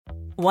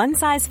One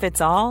size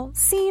fits all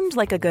seemed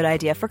like a good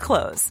idea for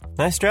clothes.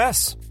 Nice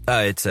dress.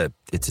 It's a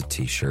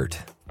t-shirt.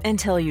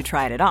 Until you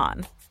tried it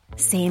on.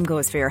 Same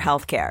goes for your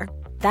healthcare.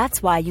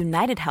 That's why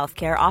United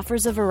Healthcare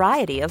offers a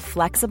variety of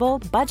flexible,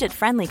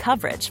 budget-friendly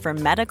coverage for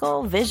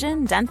medical,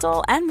 vision,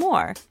 dental, and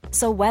more.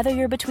 So whether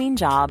you're between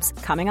jobs,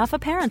 coming off a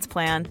parent's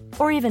plan,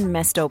 or even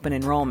missed open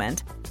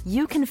enrollment,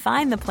 you can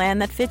find the plan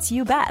that fits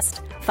you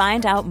best.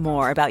 Find out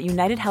more about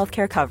United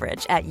Healthcare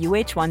coverage at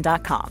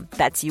uh1.com.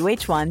 That's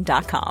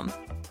uh1.com.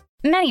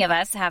 Many of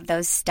us have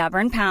those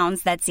stubborn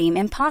pounds that seem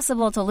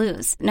impossible to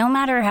lose, no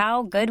matter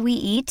how good we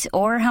eat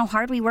or how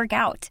hard we work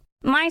out.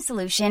 My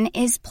solution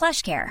is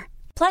PlushCare.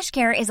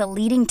 PlushCare is a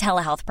leading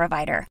telehealth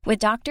provider with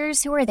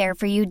doctors who are there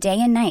for you day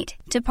and night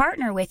to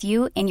partner with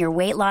you in your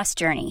weight loss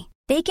journey.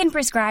 They can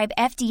prescribe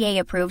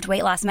FDA-approved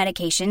weight loss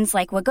medications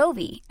like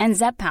Wegovy and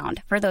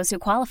Zepbound for those who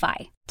qualify.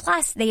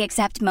 Plus, they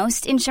accept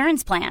most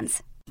insurance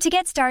plans. To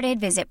get started,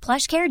 visit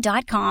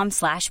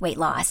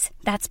plushcare.com/weightloss.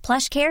 That's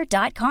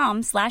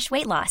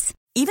plushcare.com/weightloss.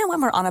 Even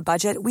when we're on a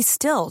budget, we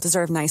still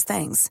deserve nice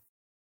things.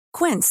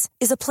 Quince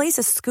is a place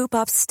to scoop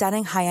up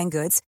stunning high-end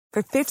goods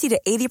for 50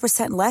 to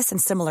 80% less than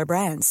similar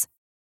brands.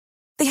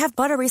 They have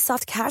buttery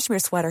soft cashmere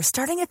sweaters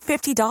starting at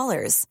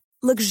 $50,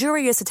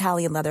 luxurious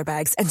Italian leather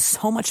bags, and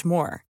so much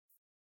more.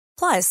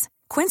 Plus,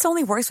 Quince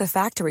only works with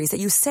factories that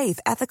use safe,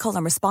 ethical,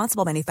 and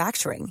responsible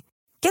manufacturing.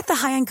 Get the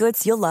high-end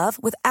goods you'll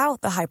love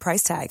without the high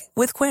price tag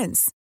with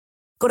Quince.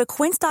 Go to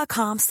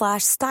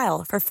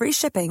quince.com/style for free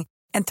shipping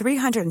and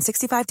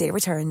 365-day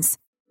returns.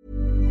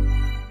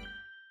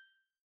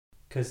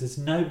 Because there's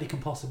nobody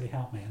can possibly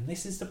help me. And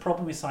this is the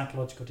problem with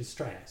psychological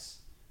distress,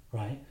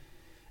 right?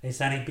 Is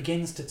that it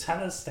begins to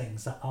tell us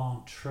things that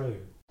aren't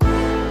true.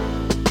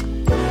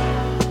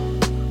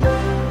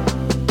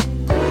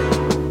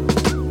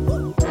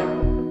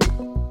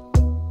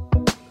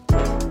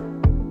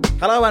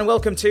 Hello and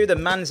welcome to the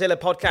Manzilla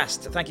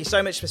podcast. Thank you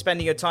so much for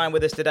spending your time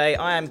with us today.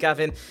 I am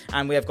Gavin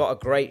and we have got a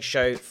great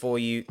show for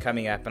you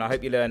coming up, and I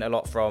hope you learn a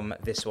lot from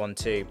this one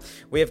too.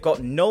 We have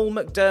got Noel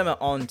McDermott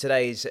on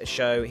today's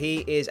show.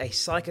 He is a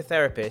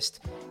psychotherapist.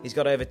 He's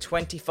got over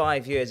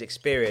 25 years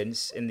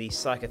experience in the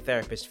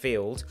psychotherapist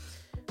field,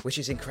 which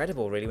is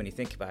incredible really when you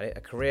think about it.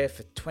 A career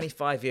for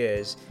 25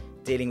 years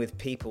dealing with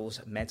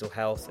people's mental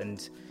health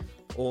and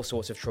all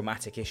sorts of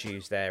traumatic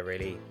issues there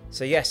really.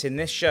 So yes, in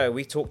this show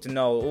we talk to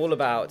Noel all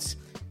about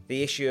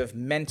the issue of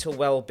mental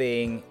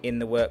well-being in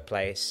the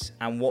workplace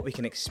and what we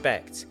can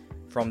expect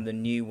from the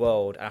new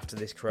world after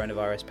this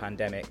coronavirus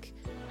pandemic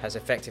has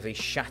effectively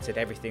shattered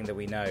everything that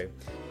we know.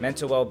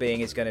 Mental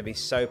well-being is going to be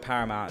so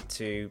paramount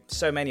to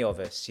so many of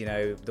us. You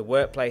know, the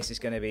workplace is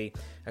going to be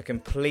a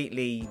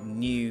completely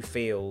new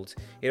field.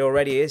 It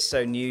already is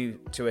so new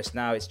to us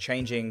now. It's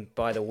changing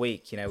by the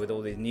week, you know, with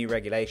all the new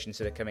regulations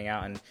that are coming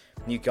out and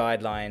new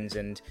guidelines,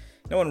 and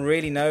no one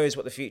really knows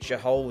what the future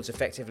holds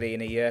effectively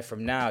in a year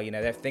from now. You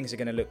know, things are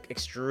going to look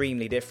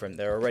extremely different.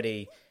 They're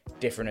already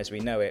different as we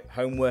know it.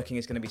 Home working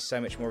is going to be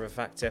so much more of a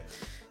factor.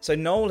 So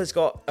Noel has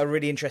got a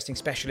really interesting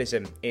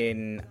specialism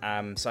in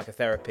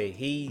psychotherapy.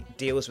 He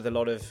deals with a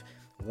lot of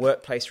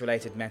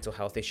workplace-related mental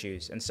health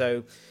issues. And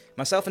so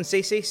myself and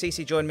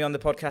Cece joined me on the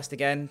podcast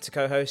again to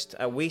co-host.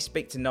 We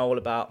speak to Noel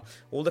about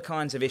all the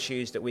kinds of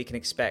issues that we can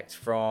expect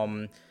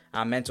from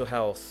our mental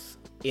health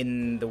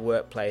in the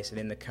workplace and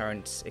in the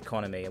current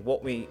economy, and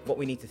what we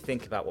need to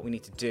think about, what we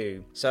need to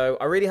do. So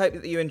I really hope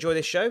that you enjoy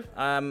this show,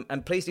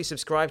 and please do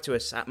subscribe to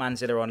us at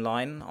Manzilla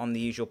Online on the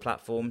usual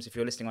platforms. If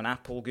you're listening on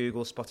Apple,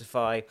 Google,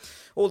 Spotify,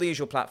 all the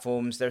usual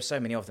platforms, there are so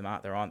many of them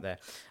out there, aren't there?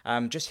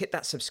 Just hit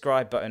that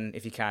subscribe button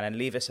if you can, and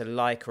leave us a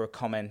like or a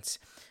comment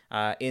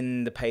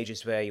in the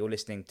pages where you're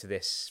listening to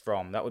this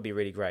from. That would be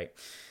really great.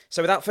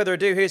 So without further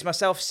ado, here's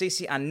myself,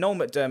 Cece, and Noel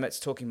McDermott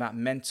talking about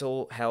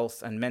mental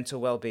health and mental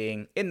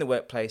well-being in the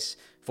workplace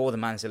for the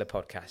Manzilla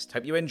podcast.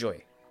 Hope you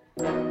enjoy.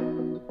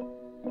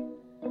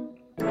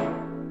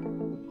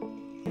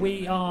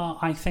 We are,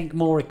 I think,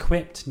 more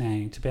equipped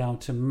now to be able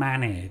to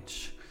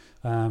manage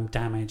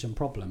damage and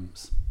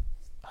problems.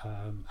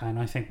 And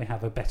I think we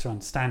have a better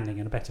understanding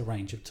and a better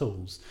range of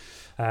tools.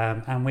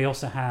 And we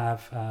also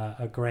have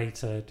a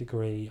greater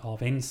degree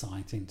of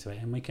insight into it,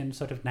 and we can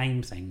sort of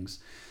name things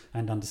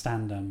and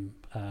understand them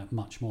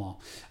much more.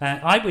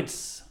 I would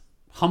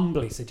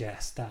humbly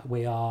suggest that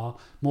we are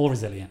more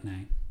resilient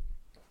now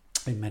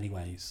in many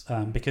ways,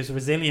 because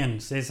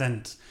resilience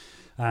isn't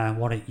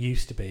what it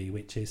used to be,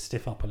 which is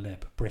stiff upper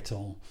lip,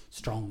 brittle,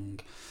 strong,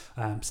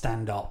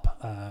 stand up,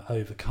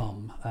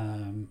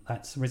 overcome.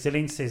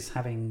 Resilience is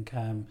having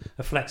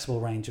a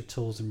flexible range of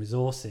tools and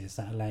resources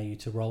that allow you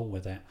to roll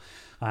with it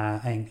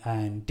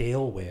and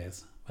deal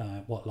with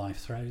what life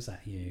throws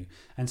at you.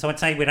 And so I'd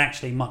say we're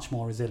actually much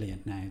more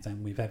resilient now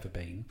than we've ever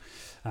been.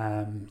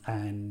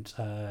 And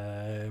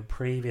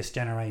previous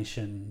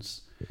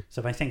generations, so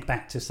if I think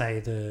back to, say,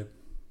 the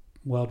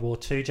World War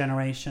II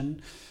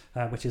generation,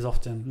 which is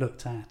often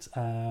looked at,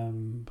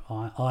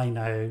 I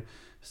know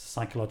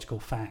psychological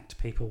fact,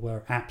 people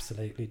were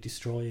absolutely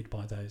destroyed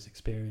by those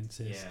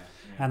experiences,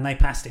 and they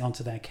passed it on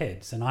to their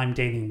kids. And I'm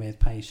dealing with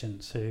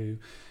patients who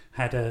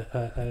had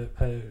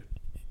a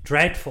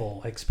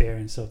dreadful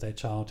experience of their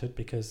childhood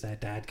because their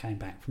dad came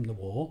back from the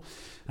war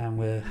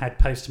and had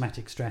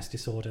post-traumatic stress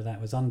disorder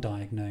that was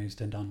undiagnosed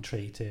and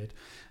untreated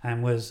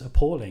and was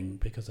appalling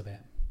because of it.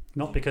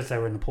 Not because they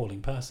were an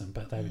appalling person,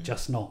 but they were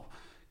just not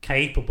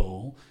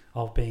capable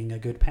of being a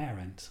good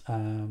parent.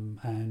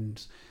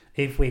 And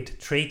if we'd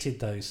treated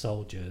those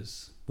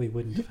soldiers, we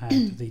wouldn't have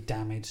had the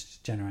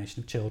damaged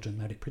generation of children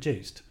that it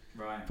produced,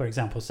 for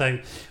example. So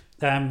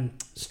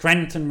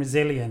strength and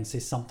resilience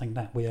is something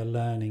that we are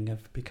learning,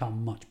 have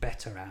become much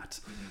better at.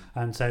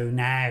 And so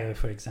now,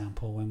 for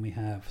example, when we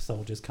have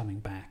soldiers coming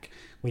back,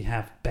 we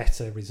have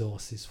better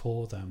resources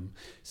for them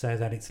so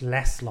that it's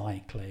less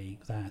likely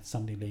that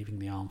somebody leaving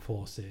the armed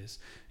forces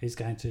is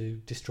going to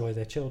destroy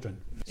their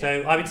children.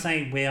 So I would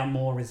say we are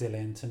more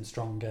resilient and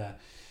stronger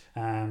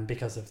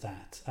because of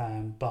that.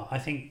 But I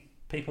think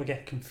people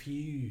get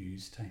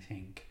confused, I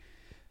think.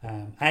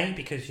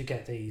 Because you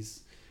get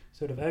these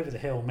sort of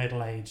over-the-hill,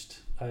 middle-aged,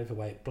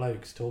 overweight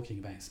blokes talking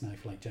about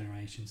snowflake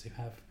generations who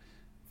have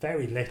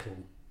very little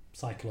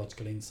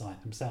psychological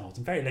insight themselves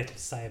and very little to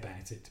say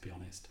about it, to be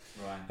honest,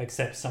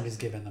 except somebody's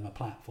given them a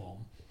platform.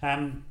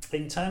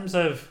 In terms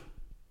of,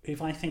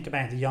 if I think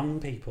about the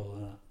young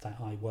people that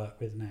I work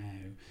with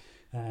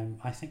now,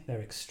 I think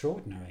they're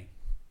extraordinary,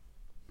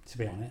 to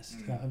be honest.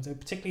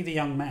 Particularly the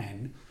young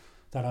men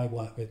that I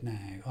work with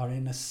now are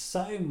in a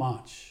so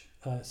much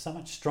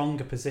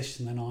stronger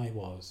position than I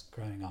was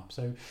growing up.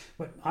 So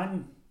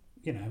I'm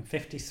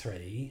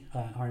 53.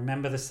 I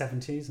remember the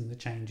 70s and the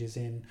changes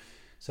in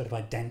sort of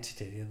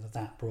identity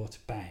that brought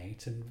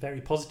about, and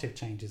very positive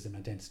changes in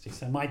identity.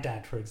 So my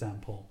dad, for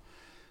example,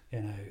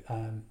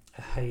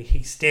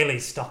 he still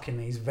is stuck in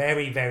these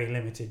very, very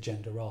limited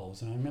gender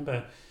roles. And I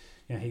remember,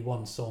 he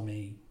once saw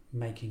me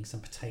making some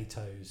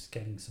potatoes,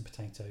 getting some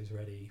potatoes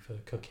ready for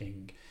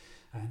cooking,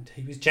 and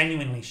he was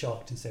genuinely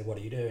shocked and said, "What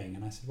are you doing?"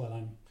 And I said, "Well,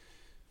 I'm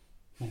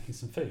making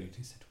some food."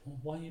 He said, "Well,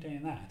 why are you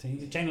doing that?" And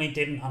he genuinely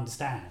didn't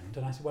understand.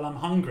 And I said, "Well, I'm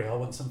hungry. I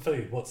want some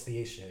food. What's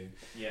the issue?"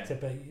 He said,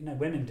 "But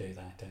women do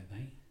that, don't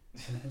they?"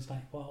 And it was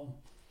like, "Well,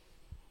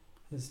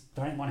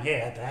 there ain't one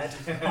here, Dad.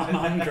 I'm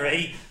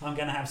hungry. I'm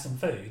going to have some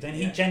food." And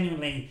he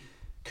genuinely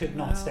could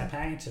not step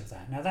out of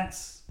that. Now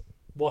that's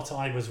what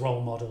I was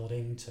role modelled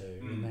into.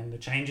 And then the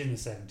change in the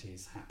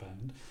 70s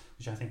happened,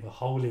 which I think were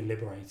wholly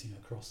liberating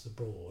across the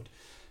board.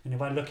 And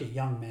if I look at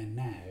young men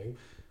now,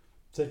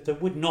 there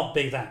would not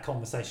be that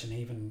conversation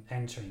even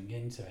entering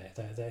into it.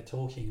 They're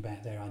talking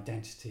about their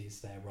identities,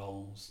 their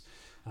roles.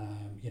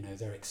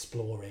 They're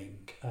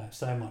exploring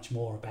so much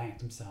more about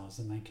themselves,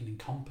 and they can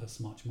encompass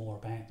much more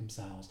about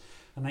themselves,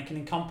 and they can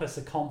encompass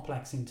a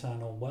complex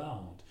internal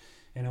world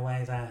in a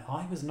way that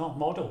I was not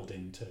modelled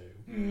into.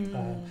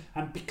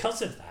 And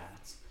because of that,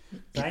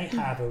 they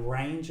have a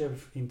range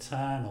of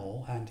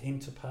internal and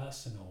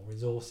interpersonal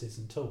resources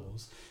and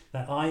tools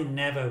that I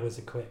never was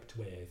equipped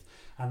with.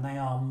 And they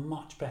are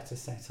much better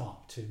set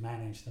up to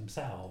manage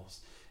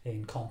themselves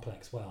in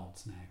complex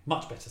worlds now.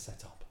 Much better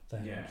set up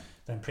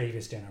than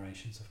previous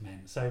generations of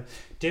men. So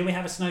do we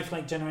have a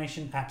snowflake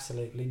generation?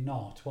 Absolutely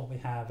not. What we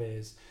have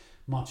is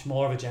much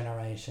more of a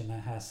generation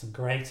that has some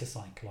greater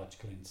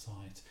psychological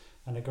insight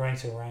and a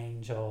greater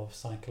range of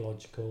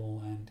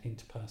psychological and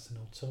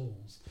interpersonal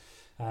tools.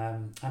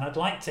 And I'd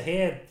like to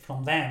hear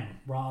from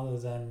them rather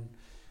than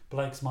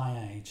blokes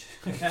my age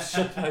who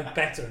should know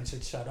better and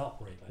should shut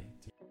up, really.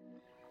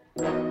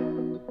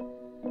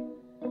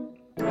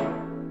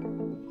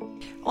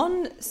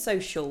 On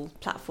social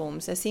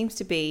platforms, there seems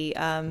to be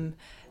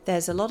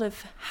there's a lot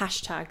of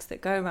hashtags that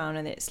go around,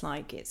 and it's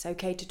like it's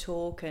okay to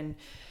talk and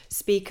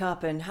speak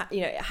up and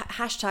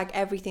hashtag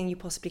everything you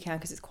possibly can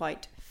because it's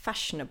quite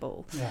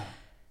fashionable. Yeah.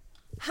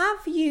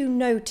 Have you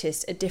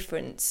noticed a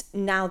difference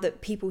now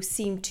that people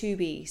seem to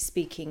be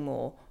speaking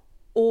more,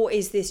 or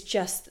is this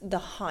just the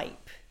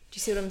hype? Do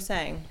you see what I'm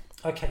saying?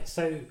 Okay,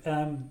 so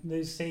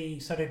there's the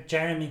sort of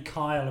Jeremy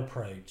Kyle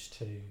approach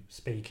to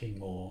speaking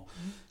more,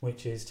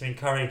 which is to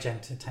encourage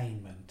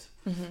entertainment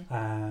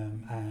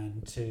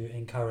and to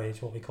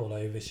encourage what we call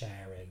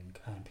oversharing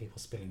and people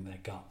spilling their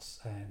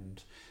guts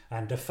and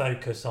a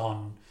focus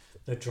on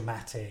the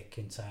dramatic,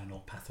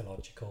 internal,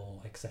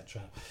 pathological,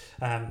 etc.,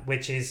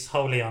 which is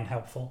wholly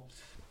unhelpful.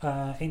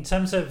 In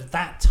terms of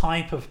that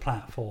type of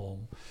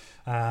platform,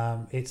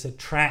 it's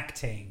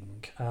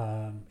attracting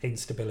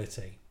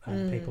instability.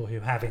 People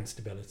who have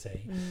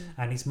instability,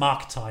 and it's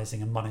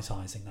marketizing and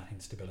monetizing that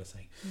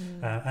instability,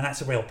 and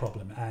that's a real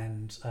problem.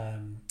 And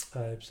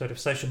sort of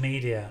social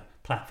media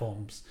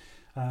platforms,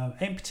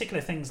 in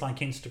particular things like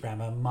Instagram,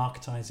 are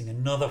marketizing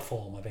another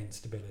form of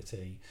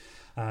instability,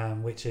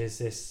 which is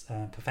this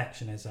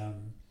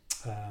perfectionism,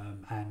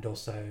 and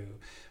also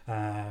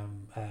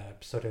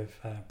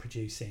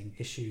producing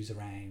issues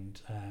around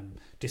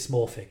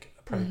dysmorphic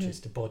approaches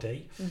to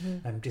body,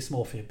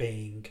 dysmorphia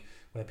being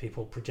where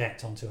people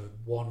project onto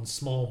one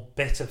small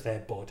bit of their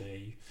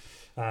body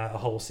a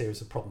whole series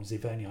of problems.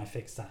 If only I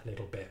fix that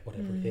little bit,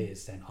 whatever it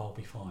is, then I'll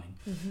be fine,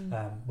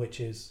 which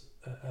is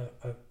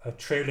a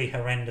truly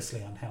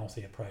horrendously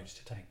unhealthy approach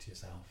to take to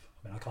yourself.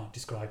 I mean, I can't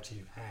describe to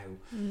you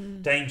how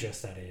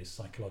dangerous that is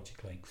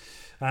psychologically.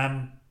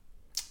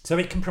 So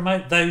it can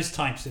promote those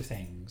types of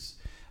things.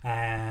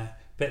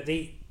 But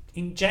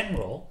in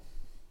general,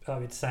 I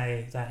would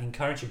say that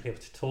encouraging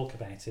people to talk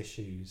about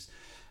issues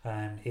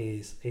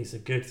is a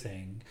good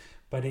thing.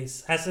 But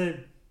it's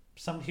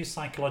somebody who's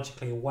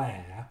psychologically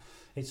aware,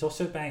 it's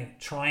also about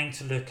trying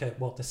to look at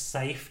what the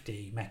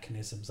safety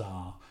mechanisms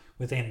are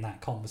within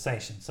that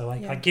conversation. So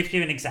I give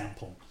you an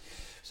example.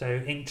 So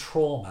in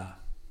trauma,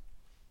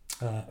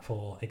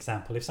 for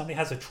example, if somebody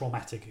has a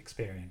traumatic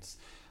experience,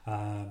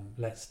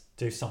 let's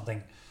do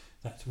something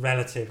that's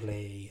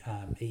relatively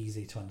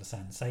easy to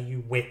understand. Say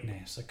you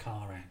witness a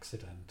car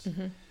accident,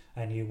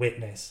 and you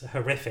witness a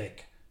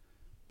horrific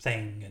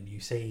thing, and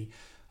you see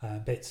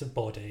bits of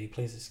body.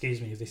 Please excuse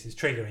me if this is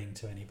triggering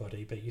to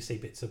anybody, but you see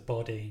bits of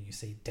body and you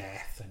see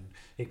death, and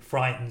it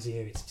frightens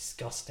you. It's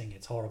disgusting,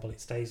 it's horrible, it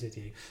stays with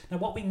you. Now,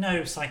 what we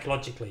know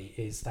psychologically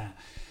is that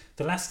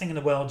the last thing in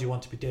the world you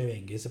want to be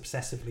doing is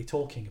obsessively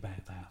talking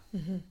about that,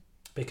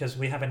 because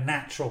we have a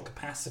natural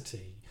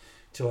capacity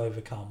to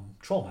overcome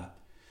trauma.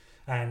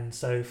 And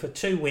so for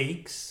 2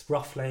 weeks,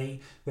 roughly,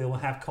 we will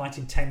have quite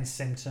intense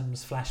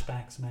symptoms,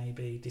 flashbacks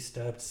maybe,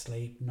 disturbed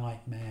sleep,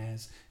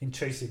 nightmares,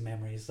 intrusive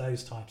memories,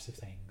 those types of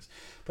things.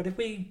 But if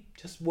we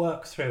just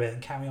work through it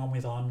and carry on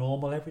with our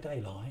normal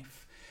everyday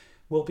life,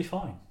 we'll be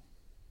fine.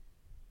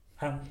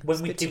 And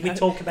if we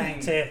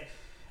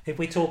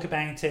talk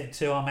about it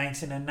to our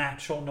mates in a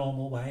natural,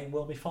 normal way,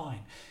 we'll be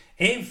fine.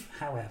 If,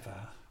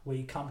 however,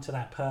 we come to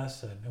that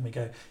person and we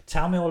go,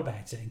 tell me all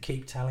about it, and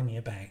keep telling me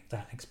about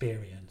that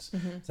experience.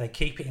 They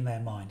keep it in their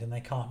mind and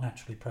they can't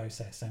naturally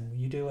process. And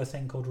you do a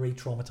thing called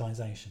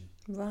re-traumatization.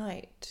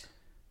 Right.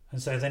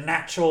 And so the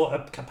natural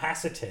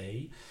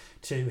capacity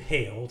to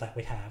heal that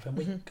we have, and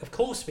we, of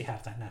course we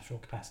have that natural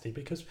capacity,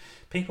 because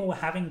people were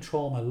having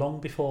trauma long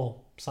before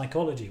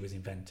psychology was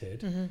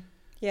invented.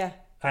 Yeah.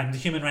 And the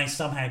human race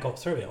somehow got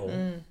through it all.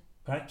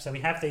 Right, so we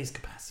have these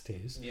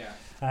capacities,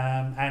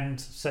 and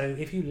so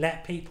if you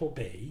let people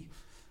be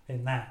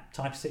in that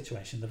type of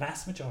situation, the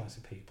vast majority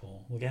of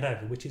people will get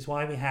over. Which is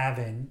why we have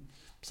in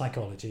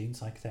psychology and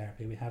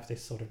psychotherapy, we have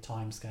this sort of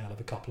time scale of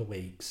a couple of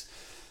weeks.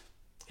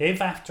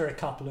 If after a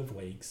couple of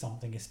weeks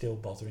something is still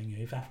bothering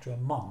you, if after a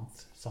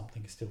month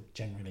something is still,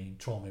 generally in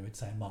trauma we would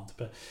say a month,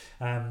 but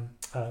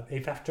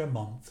if after a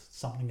month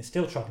something is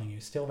still troubling you,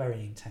 still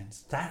very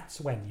intense,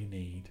 that's when you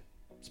need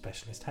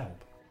specialist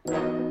help.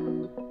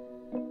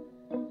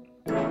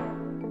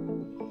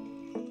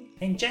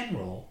 In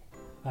general,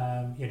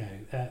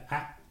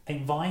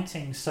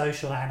 inviting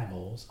social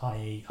animals,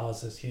 i.e.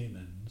 us as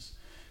humans,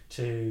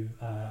 to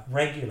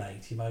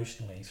regulate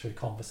emotionally through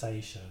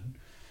conversation,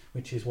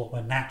 which is what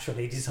we're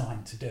naturally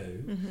designed to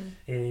do,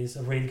 is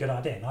a really good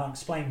idea. And I'll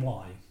explain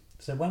why.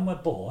 So when we're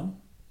born,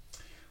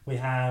 we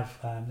have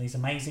these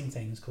amazing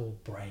things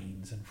called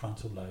brains and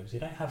frontal lobes. We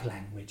don't have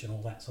language and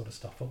all that sort of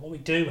stuff, but what we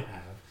do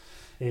have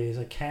is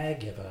a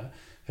caregiver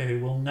who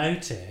will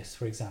notice,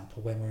 for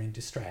example, when we're in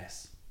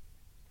distress.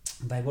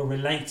 They will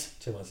relate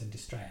to us in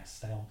distress.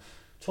 They'll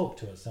talk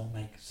to us. They'll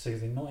make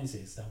soothing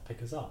noises. They'll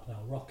pick us up.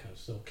 They'll rock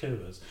us. They'll coo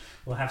us.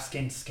 We'll have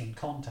skin-to-skin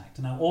contact.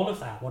 Now, all of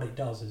that, what it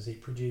does is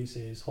it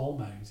produces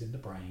hormones in the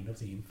brain of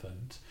the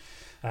infant,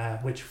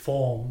 which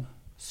form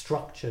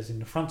structures in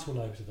the frontal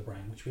lobes of the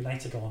brain, which we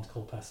later go on to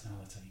call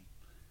personality.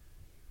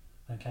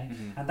 Okay,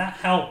 and that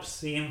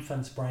helps the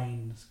infant's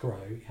brains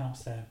grow. It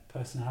helps their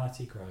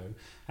personality grow,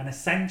 and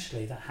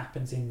essentially that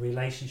happens in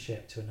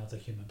relationship to another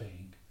human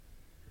being.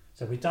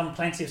 So we've done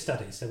plenty of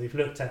studies. So we've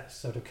looked at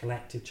sort of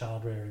collective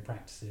child rearing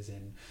practices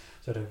in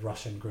sort of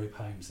Russian group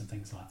homes and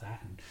things like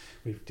that. And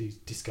we've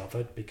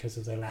discovered, because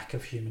of the lack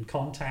of human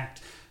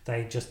contact,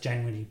 they just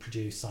generally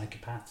produce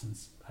psychopaths and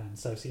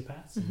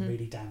sociopaths and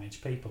really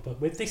damage people.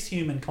 But with this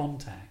human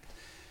contact,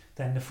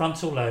 then the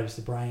frontal lobes,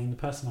 the brain, the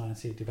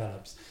personality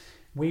develops.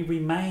 We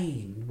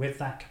remain with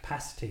that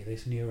capacity,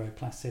 this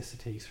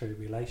neuroplasticity through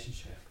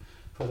relationship,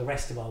 for the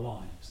rest of our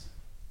lives.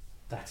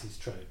 That is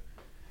true.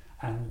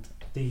 And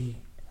the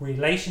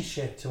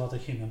relationship to other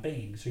human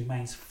beings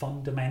remains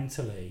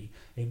fundamentally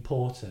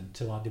important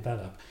to our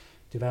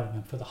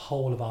development for the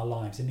whole of our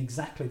lives in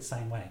exactly the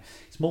same way.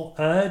 It's more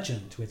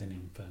urgent with an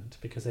infant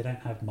because they don't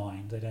have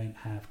mind, they don't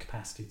have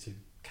capacity to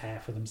care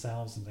for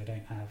themselves, and they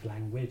don't have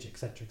language,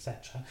 etc.,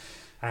 etc.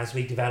 As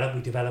we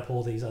develop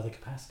all these other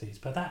capacities.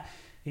 But that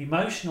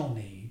emotional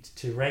need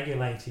to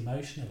regulate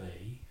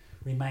emotionally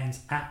remains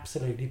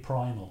absolutely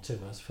primal to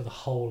us for the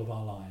whole of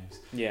our lives.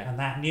 Yeah. And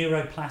that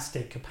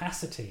neuroplastic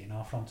capacity in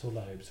our frontal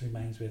lobes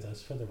remains with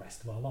us for the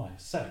rest of our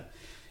lives. So,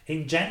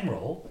 in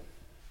general,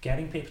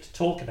 getting people to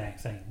talk about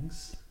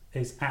things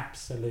is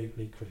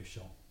absolutely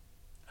crucial.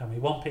 And we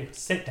want people to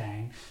sit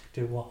down,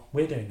 do what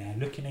we're doing now,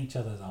 look in each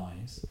other's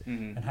eyes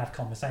and have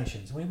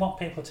conversations. And we want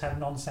people to have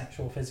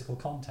non-sexual physical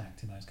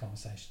contact in those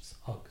conversations,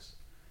 hugs.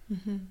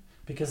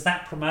 Because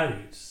that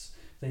promotes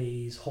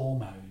these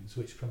hormones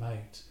which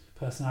promote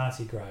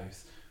personality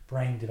growth,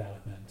 brain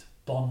development,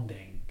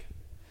 bonding.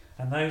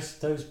 And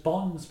those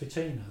bonds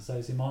between us,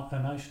 those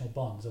emotional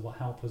bonds, are what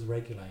help us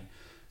regulate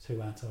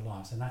throughout our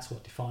lives. And that's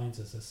what defines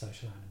us as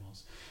social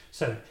animals.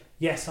 So,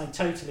 yes, I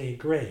totally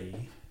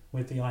agree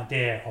with the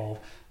idea of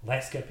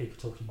let's get people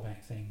talking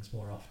about things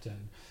more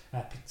often,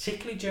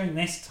 particularly during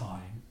this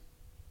time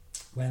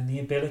when the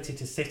ability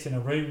to sit in a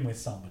room with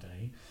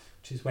somebody,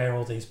 which is where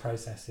all these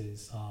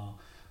processes are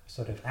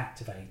sort of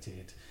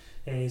activated,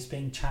 is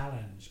being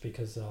challenged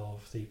because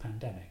of the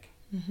pandemic.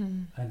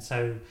 And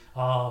so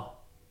our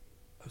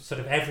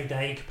sort of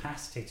everyday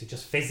capacity to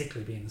just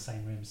physically be in the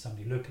same room as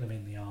somebody, look them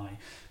in the eye,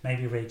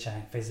 maybe reach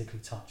out, physically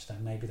touch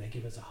them, maybe they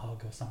give us a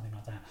hug or something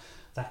like that,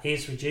 that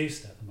is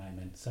reduced at the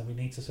moment. So we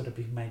need to sort of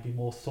be maybe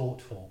more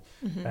thoughtful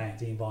about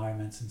the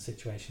environments and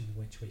situations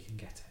in which we can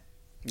get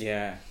it.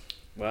 Yeah.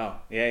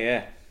 Well,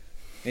 yeah.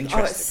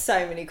 Interesting. Oh, it's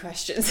so many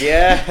questions.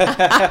 Yeah.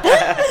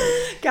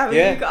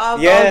 Gavin,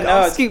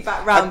 I'll scoot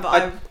back round.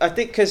 I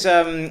think because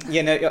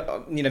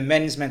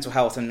men's mental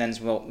health and men's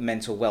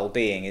mental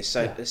well-being is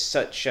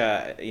such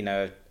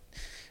a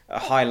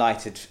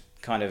highlighted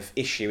kind of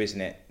issue, isn't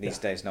it, these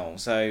days, Noel?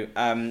 So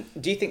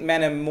do you think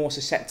men are more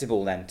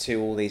susceptible then to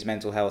all these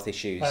mental health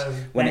issues?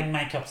 Men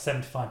make up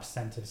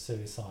 75% of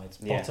suicides,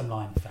 bottom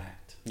line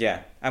fact.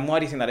 Yeah. And why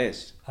do you think that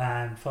is?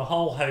 For a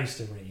whole host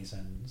of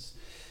reasons.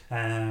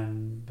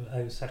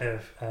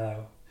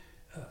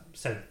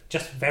 So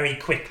just very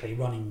quickly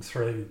running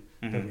through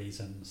the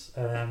reasons.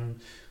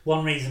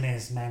 One reason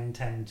is men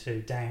tend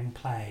to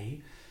downplay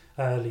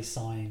early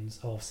signs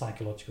of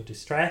psychological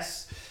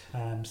distress,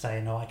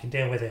 saying, I can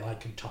deal with it, I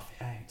can tough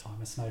it out,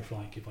 I'm a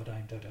snowflake if I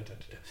don't,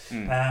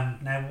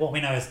 Now what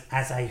we know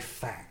as a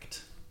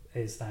fact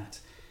is that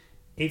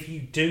if you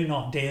do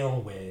not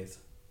deal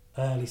with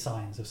early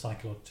signs of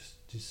psychological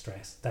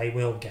distress, they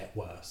will get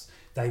worse.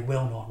 They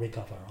will not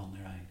recover on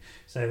their own.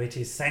 So it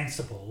is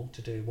sensible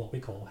to do what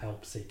we call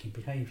help-seeking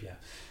behaviour.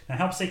 Now,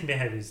 help-seeking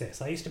behaviour is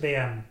this. I used to be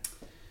a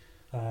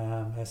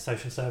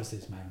social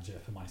services manager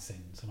for my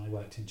sins, and I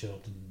worked in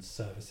children's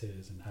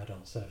services and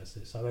adult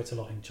services. So I worked a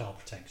lot in child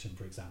protection,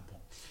 for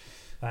example.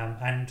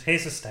 And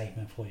here's a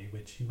statement for you,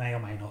 which you may or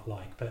may not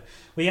like, but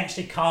we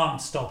actually can't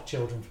stop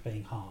children from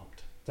being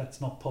harmed. That's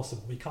not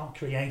possible. We can't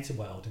create a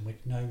world in which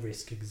no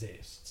risk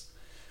exists,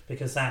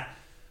 because that...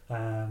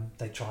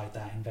 they tried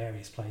that in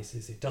various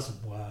places. It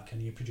doesn't work,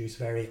 and you produce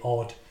very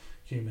odd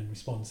human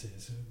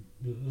responses.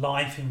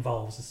 Life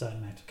involves a certain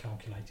amount of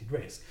calculated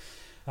risk.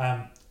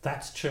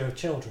 That's true of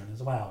children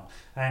as well.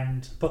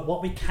 But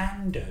what we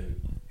can do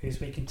is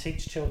we can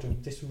teach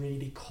children this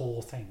really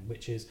core thing,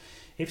 which is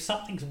if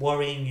something's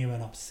worrying you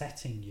and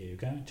upsetting you,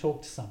 go and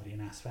talk to somebody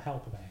and ask for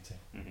help about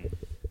it.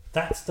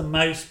 That's the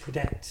most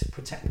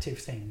protective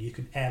thing you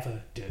can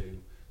ever do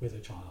with a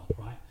child,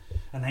 right?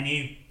 And then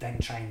you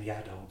train the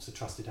adults, the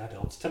trusted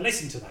adults, to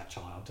listen to that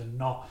child and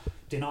not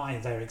deny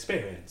their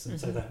experience. And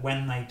so that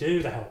when they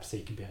do the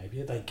help-seeking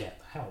behaviour, they get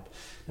the help.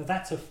 Now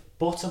that's a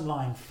bottom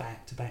line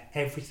fact about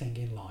everything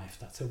in life.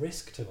 That's a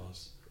risk to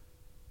us.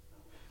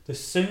 The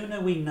sooner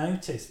we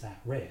notice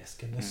that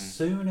risk and the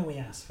sooner we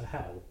ask for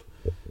help,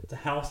 the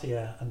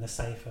healthier and the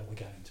safer we're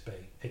going to be.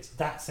 It's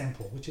that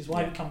simple, which is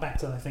why we come back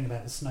to that thing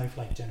about the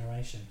snowflake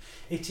generation.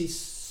 It is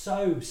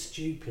so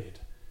stupid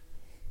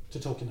to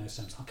talk in those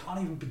terms. I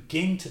can't even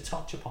begin to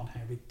touch upon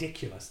how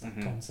ridiculous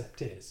that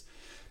concept is,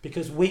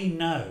 because we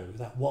know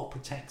that what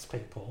protects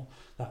people,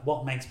 that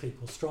what makes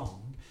people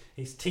strong,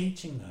 is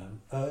teaching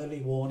them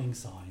early warning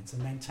signs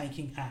and then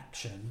taking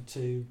action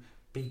to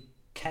be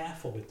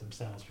careful with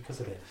themselves because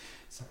of it.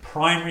 It's a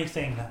primary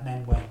thing that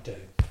men won't do,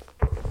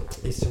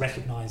 is to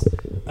recognise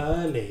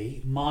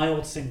early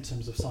mild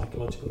symptoms of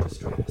psychological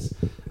distress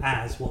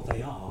as what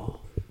they are,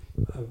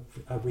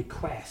 a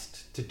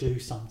request to do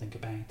something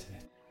about it.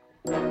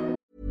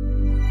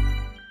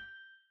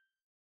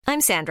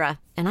 I'm Sandra,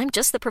 and I'm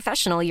just the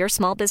professional your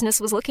small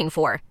business was looking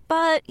for.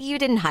 But you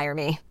didn't hire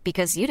me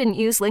because you didn't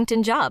use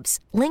LinkedIn Jobs.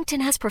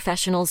 LinkedIn has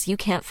professionals you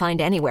can't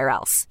find anywhere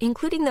else,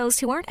 including those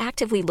who aren't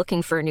actively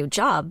looking for a new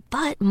job,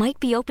 but might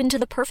be open to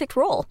the perfect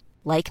role,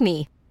 like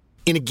me.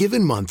 In a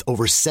given month,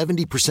 over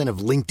 70% of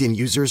LinkedIn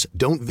users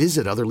don't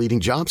visit other leading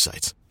job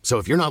sites. So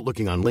if you're not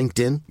looking on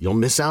LinkedIn, you'll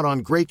miss out on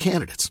great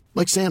candidates,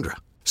 like Sandra.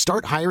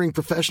 Start hiring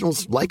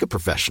professionals like a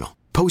professional.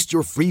 Post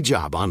your free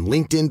job on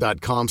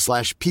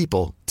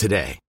linkedin.com/people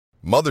today.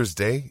 Mother's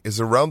Day is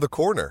around the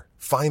corner.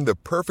 Find the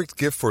perfect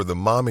gift for the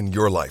mom in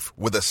your life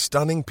with a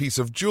stunning piece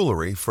of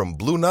jewelry from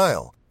Blue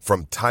Nile.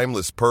 From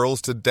timeless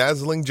pearls to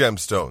dazzling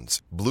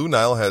gemstones, Blue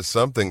Nile has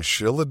something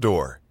she'll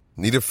adore.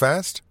 Need it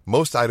fast?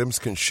 Most items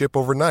can ship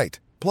overnight.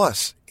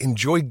 Plus,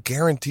 enjoy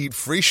guaranteed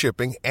free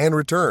shipping and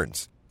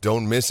returns.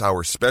 Don't miss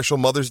our special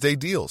Mother's Day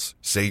deals.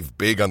 Save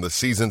big on the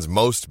season's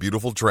most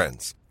beautiful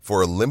trends.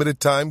 For a limited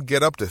time,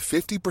 get up to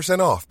 50%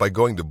 off by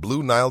going to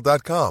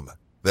BlueNile.com.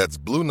 That's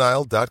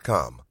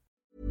BlueNile.com.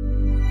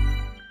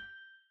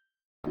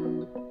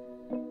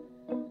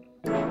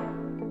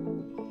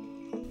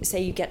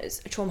 Say you get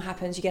a trauma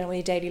happens, you get on with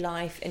your daily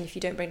life, and if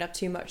you don't bring it up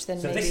too much,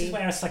 then maybe... this is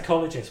where as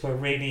psychologists we're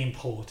really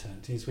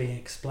important, is we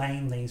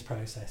explain these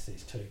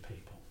processes to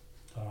people.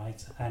 All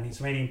right, and it's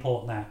really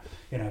important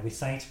that we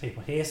say to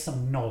people, here's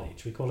some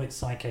knowledge. We call it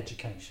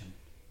psychoeducation,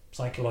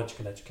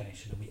 psychological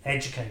education, and we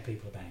educate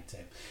people about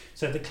it.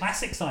 So the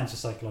classic signs of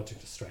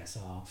psychological distress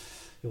are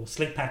your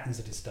sleep patterns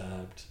are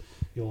disturbed,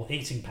 your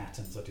eating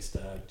patterns are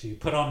disturbed, you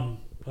put on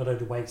a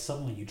load of weight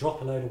suddenly, you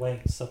drop a load of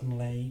weight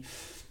suddenly,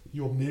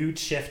 your mood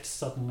shifts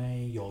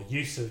suddenly, your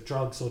use of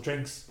drugs or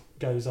drinks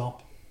goes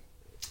up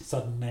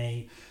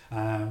suddenly,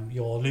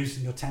 you're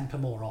losing your temper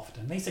more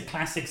often. These are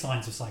classic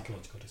signs of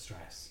psychological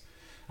distress.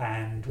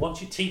 And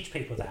once you teach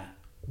people that,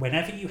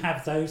 whenever you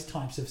have those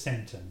types of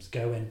symptoms,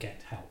 go and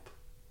get help.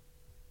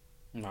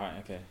 Right,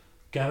 okay.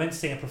 Go and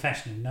see a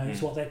professional who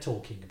knows what they're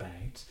talking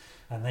about,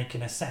 and they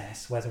can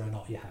assess whether or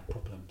not you have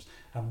problems.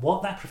 And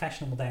what that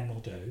professional then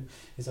will do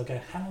is they'll go,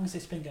 how long has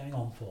this been going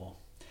on for?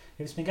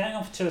 If it's been going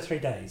on for 2 or 3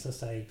 days, they'll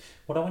say,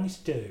 what I want you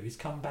to do is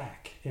come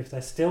back. If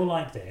they're still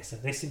like this,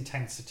 at this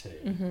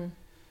intensity,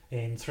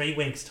 in 3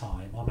 weeks'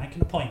 time, I'll make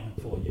an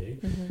appointment for you,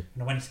 and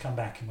I want you to come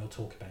back and we'll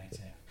talk about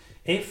it.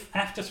 If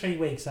after 3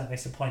 weeks at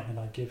this appointment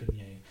I've given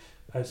you,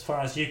 as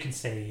far as you can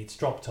see, it's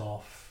dropped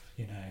off,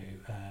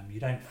 you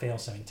don't feel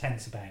so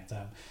intense about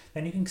them,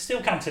 then you can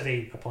still come to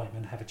the appointment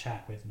and have a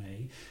chat with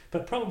me,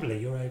 but probably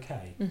you're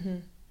okay.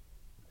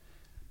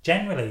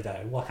 Generally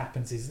though, what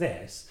happens is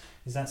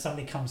that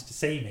somebody comes to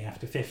see me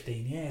after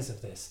 15 years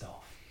of this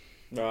stuff.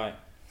 Right.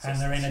 And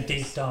they're in a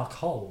deep dark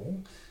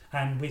hole,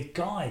 and with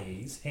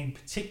guys in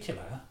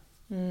particular,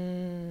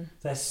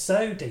 they're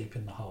so deep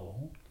in the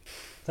hole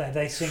that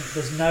they think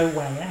there's no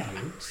way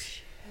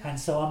out, and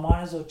so I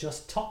might as well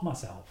just top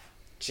myself.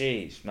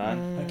 Jeez,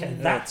 man. Okay,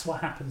 that's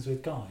what happens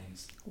with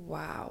guys.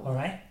 Wow. All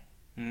right?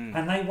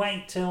 And they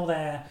wait till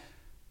they're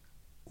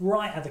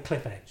right at the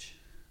cliff edge,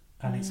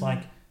 and it's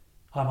like,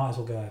 I might as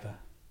well go over,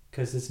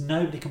 because there's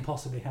nobody can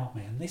possibly help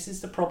me. And this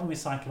is the problem with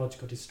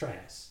psychological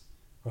distress,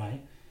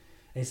 right?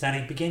 Is that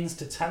it begins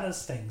to tell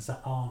us things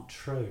that aren't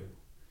true.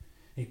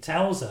 It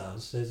tells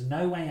us there's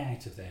no way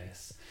out of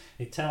this.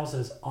 It tells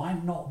us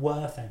I'm not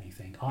worth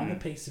anything. I'm a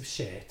piece of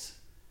shit.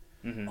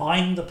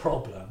 I'm the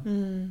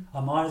problem. I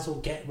might as well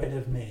get rid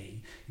of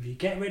me. If you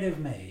get rid of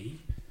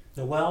me,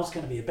 the world's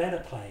going to be a better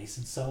place,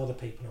 and so are the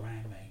people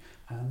around me.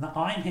 And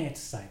I'm here to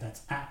say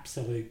that's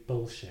absolute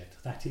bullshit.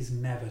 That is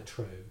never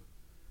true.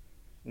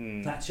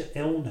 That's your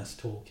illness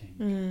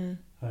talking.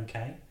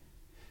 Okay?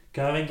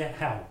 Go and get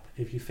help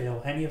if you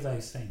feel any of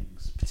those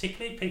things.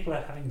 Particularly people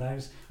are having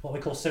those, what we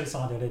call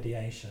suicidal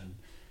ideation.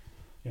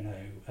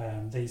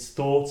 These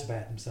thoughts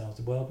about themselves,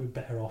 the world would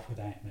be better off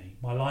without me.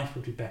 My life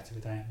would be better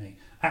without me.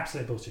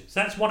 Absolute bullshit.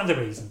 So that's one of the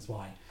reasons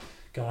why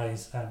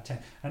guys tend.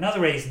 Another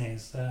reason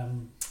is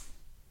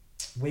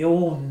we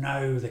all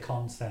know the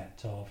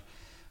concept of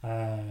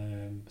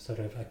sort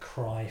of a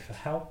cry for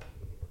help,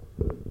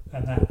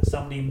 and that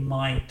somebody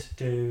might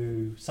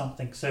do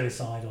something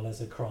suicidal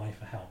as a cry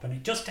for help. And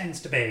it just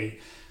tends to be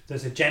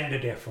there's a gender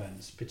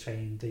difference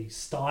between the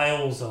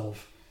styles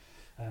of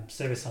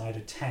suicide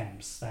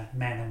attempts that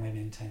men and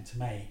women tend to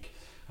make.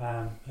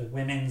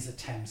 Women's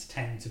attempts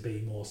tend to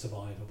be more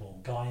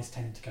survivable. Guys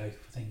tend to go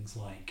for things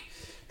like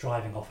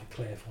driving off a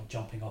cliff or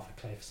jumping off a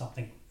cliff,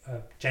 something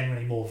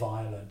generally more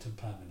violent and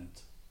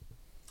permanent.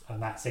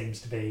 And that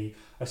seems to be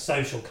a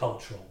social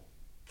cultural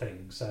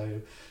thing.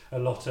 So a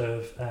lot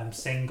of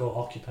single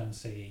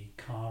occupancy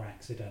car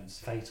accidents,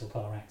 fatal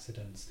car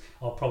accidents,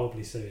 are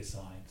probably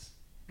suicides.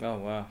 Oh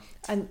wow!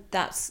 And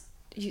that's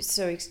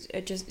so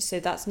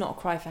that's not a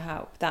cry for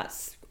help.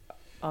 That's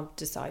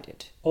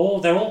decided.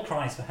 They're all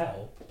cries for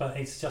help, but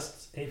it's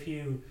just if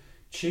you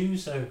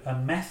choose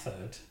a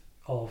method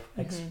of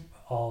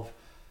of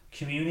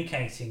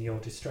communicating your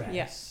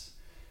distress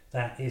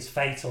that is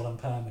fatal and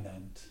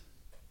permanent.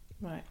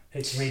 Right.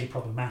 It's really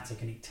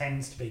problematic, and it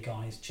tends to be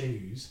guys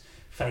choose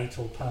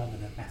fatal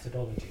permanent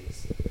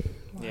methodologies.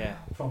 Wow. Yeah.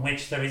 From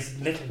which there is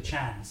little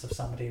chance of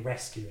somebody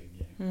rescuing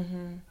you.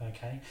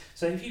 Okay?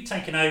 So if you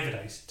take an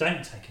overdose,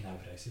 don't take an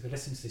overdose. If you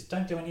listen to this,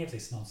 don't do any of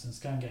this nonsense,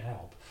 go and get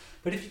help.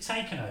 But if you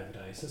take an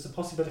overdose, there's a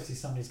possibility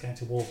somebody's going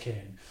to walk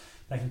in,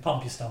 they can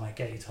pump your stomach,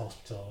 get you to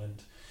hospital,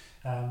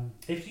 and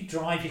if you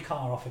drive your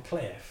car off a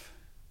cliff,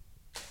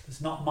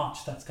 there's not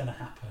much that's going to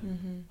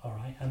happen. All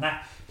right? And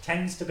that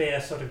tends to be a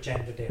sort of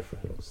gender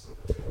difference.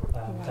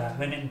 That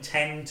women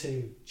tend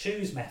to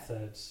choose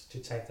methods to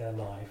take their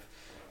life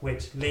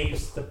which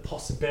leaves the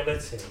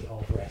possibility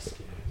of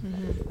rescue,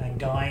 and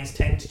guys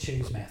tend to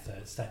choose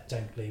methods that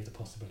don't leave the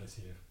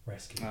possibility of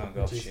rescue. Oh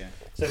gosh, yeah.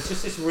 So it's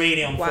just this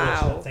really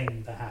unfortunate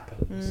thing that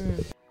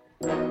happens.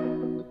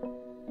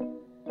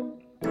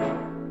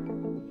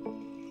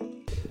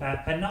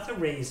 Another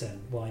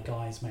reason why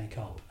guys make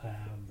up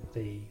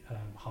the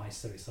high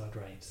suicide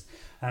rates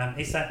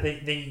is that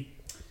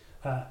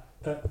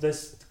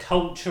there's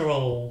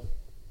cultural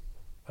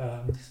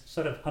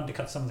sort of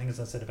undercut some things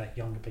I said about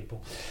younger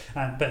people,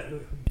 but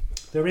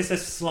there is a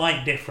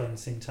slight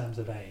difference in terms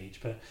of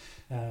age, but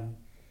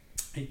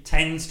it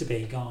tends to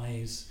be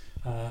guys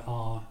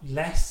are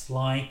less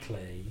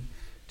likely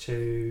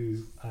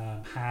to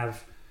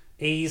have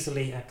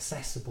easily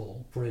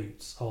accessible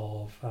routes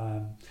of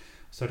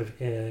sort of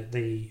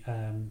the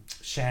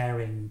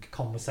sharing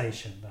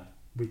conversation that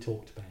we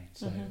talked about.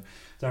 So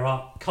there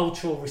are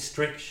cultural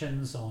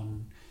restrictions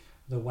on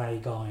the way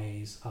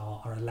guys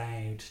are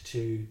allowed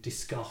to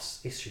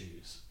discuss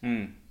issues.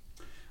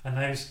 And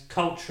those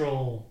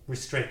cultural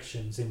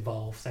restrictions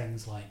involve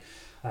things like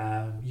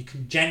you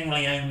can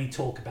generally only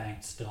talk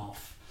about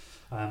stuff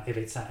if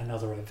it's at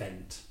another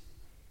event.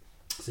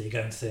 So you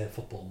go and see a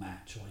football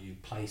match, or you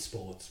play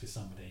sports with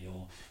somebody,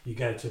 or you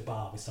go to a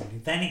bar with somebody.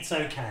 Then it's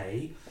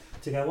okay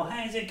to go, well,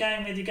 how's it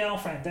going with your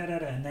girlfriend? Da, da,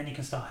 da. And then you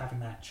can start having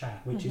that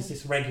chat, which is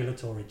this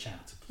regulatory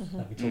chat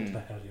that we talked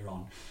about earlier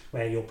on,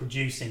 where you're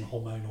producing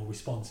hormonal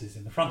responses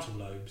in the frontal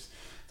lobes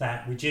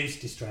that reduce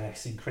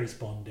distress, increase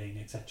bonding,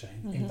 etc.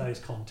 in those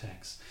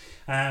contexts.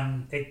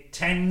 It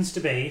tends to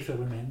be, for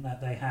women, that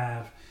they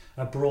have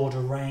a broader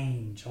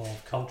range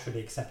of culturally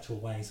acceptable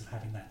ways of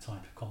having that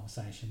type of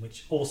conversation,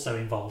 which also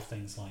involve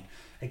things like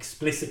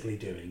explicitly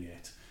doing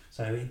it.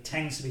 So it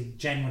tends to be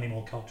generally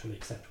more culturally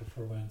acceptable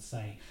for a woman to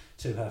say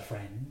to her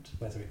friend,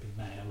 whether it be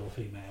male or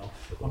female,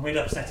 I'm really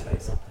upset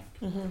about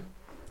something.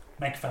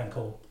 Make a phone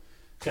call,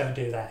 go and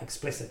do that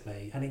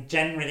explicitly. And it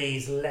generally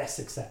is less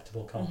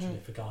acceptable culturally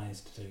for guys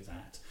to do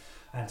that.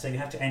 And so you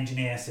have to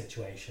engineer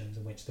situations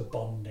in which the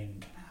bonding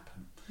can happen.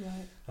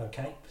 Right.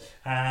 Okay.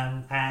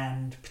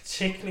 And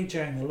particularly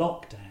during the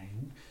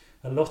lockdown,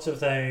 a lot of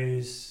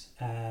those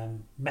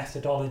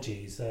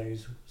methodologies,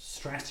 those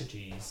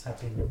strategies have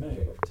been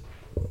removed.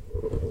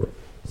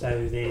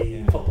 So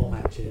the football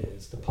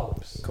matches, the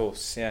pubs, of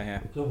course,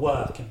 the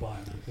work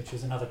environment, which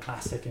was another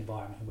classic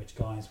environment in which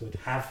guys would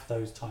have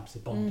those types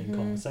of bonding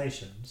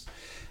conversations,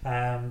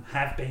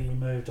 have been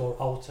removed or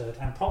altered,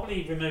 and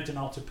probably removed and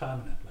altered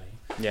permanently.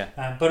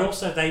 But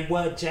also they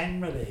were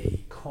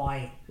generally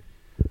quite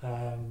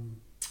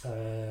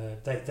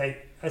they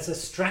as a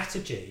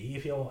strategy,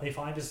 if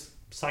I was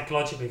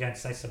psychologically going to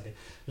say something,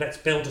 let's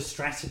build a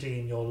strategy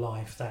in your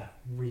life that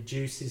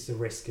reduces the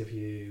risk of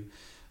you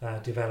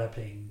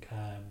developing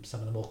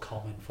some of the more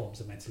common forms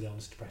of mental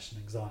illness, depression,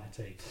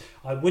 anxiety.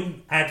 I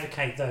wouldn't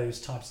advocate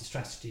those types of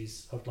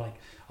strategies of like,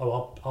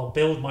 I'll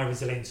build my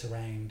resilience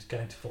around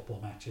going to football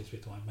matches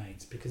with my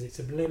mates, because it's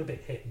a little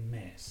bit hit and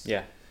miss.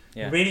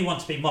 You really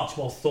want to be much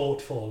more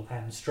thoughtful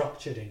and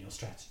structured in your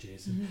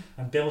strategies,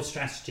 and build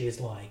strategies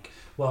like,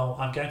 well,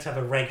 I'm going to have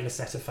a regular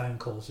set of phone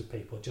calls with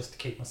people just to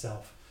keep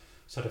myself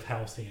sort of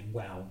healthy and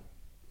well.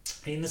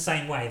 In the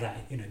same way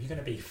that, you're going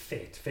to be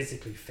fit,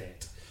 physically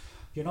fit.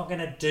 You're not going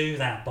to do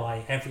that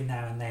by every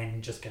now and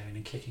then just going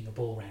and kicking a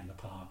ball around the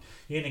park.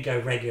 You're going to go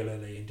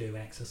regularly and do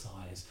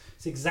exercise.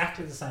 It's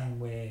exactly the same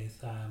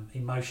with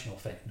emotional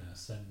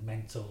fitness and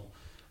mental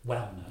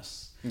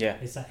wellness.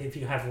 It's that if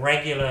you have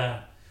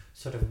regular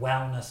sort of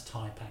wellness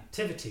type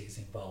activities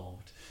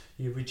involved,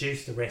 you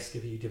reduce the risk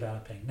of you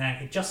developing. Now,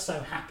 it just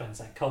so happens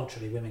that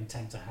culturally women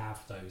tend to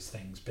have those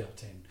things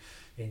built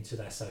into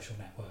their social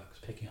networks,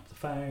 picking up the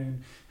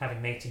phone,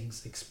 having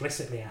meetings,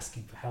 explicitly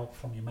asking for help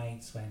from your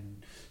mates when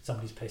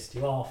somebody's pissed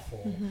you off,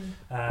 or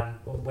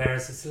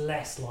whereas it's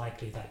less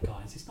likely that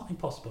guys, it's not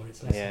impossible,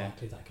 it's less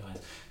likely that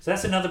guys. So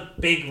that's another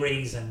big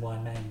reason why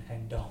men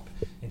end up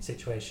in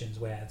situations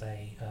where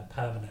they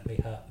permanently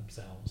hurt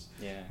themselves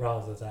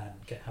rather than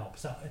get help.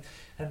 So,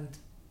 and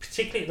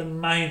particularly at the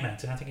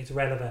moment, and I think it's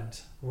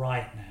relevant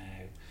right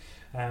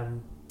now,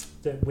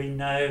 that we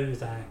know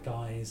that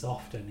guys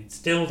often, it's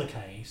still the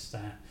case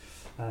that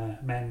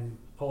men,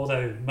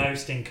 although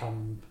most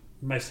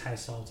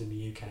households in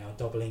the UK are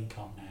double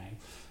income now,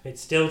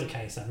 it's still the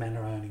case that men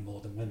are earning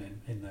more than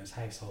women in those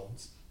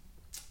households,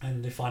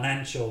 and the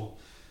financial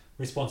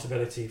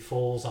responsibility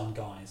falls on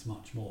guys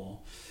much more.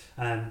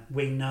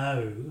 We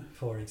know,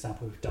 for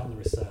example, we've done the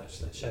research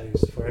that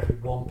shows for every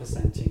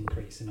 1%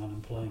 increase in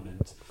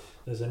unemployment,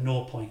 there's a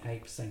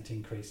 0.8%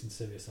 increase in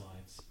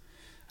suicides.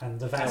 And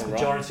the vast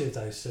majority of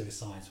those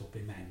suicides will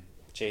be men.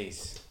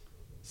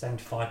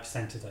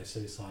 75% of those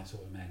suicides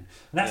will be men.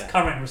 And that's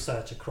current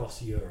research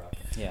across Europe.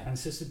 And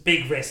so it's a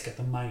big risk at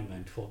the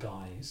moment for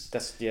guys.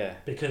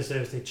 Because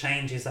of the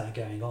changes that are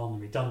going on,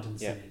 the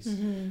redundancies,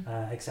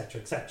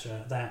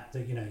 etc., that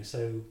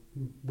so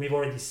we've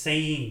already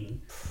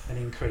seen an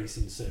increase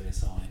in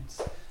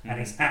suicides. And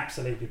it's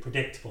absolutely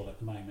predictable at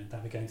the moment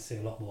that we're going to see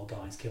a lot more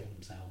guys kill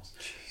themselves.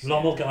 A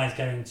lot more guys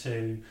going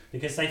to,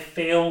 because they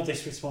feel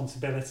this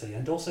responsibility,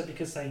 and also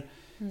because they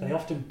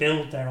often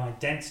build their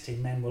identity.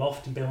 Men will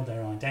often build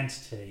their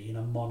identity in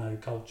a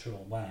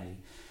monocultural way.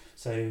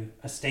 So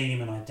esteem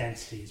and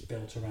identity is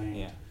built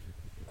around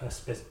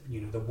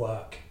the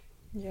work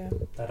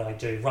that I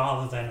do,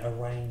 rather than a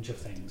range of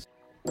things.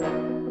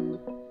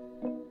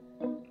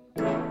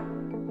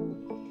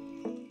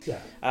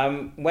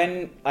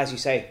 When, as you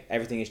say,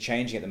 everything is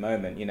changing at the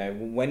moment,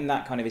 when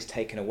that kind of is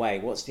taken away,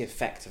 what's the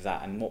effect of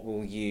that, and what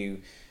will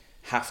you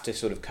have to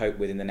sort of cope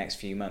with in the next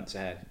few months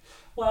ahead?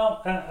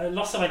 Well,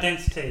 loss of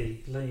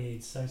identity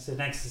leads, so it's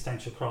an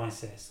existential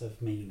crisis of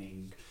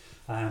meaning.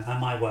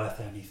 Am I worth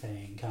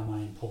anything? Am I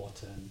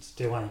important?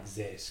 Do I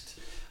exist?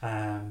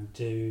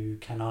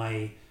 Can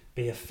I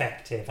be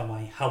effective? Am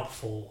I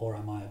helpful, or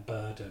am I a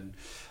burden?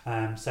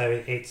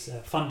 So it's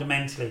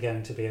fundamentally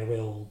going to be a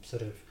real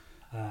sort of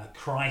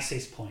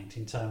crisis point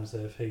in terms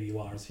of who you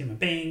are as a human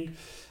being.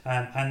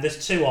 And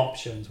there's two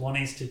options. One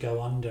is to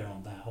go under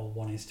on that, or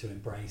one is to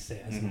embrace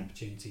it as an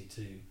opportunity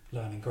to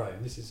learn and grow.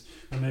 And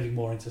we're moving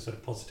more into sort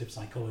of positive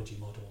psychology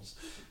models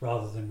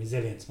rather than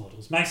resilience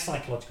models. Most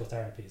psychological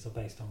therapies are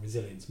based on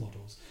resilience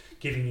models,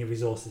 giving you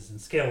resources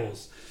and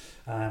skills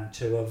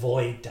to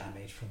avoid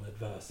damage from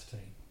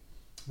adversity.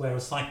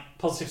 Whereas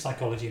positive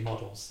psychology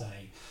models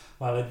say,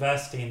 well,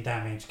 adversity and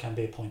damage can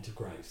be a point of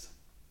growth.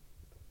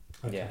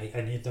 Okay,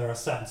 and there are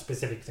certain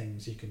specific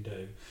things you can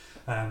do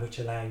which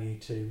allow you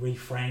to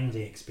reframe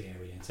the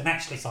experience and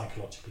actually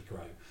psychologically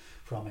grow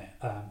from it.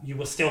 You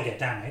will still get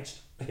damaged,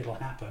 it'll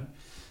happen,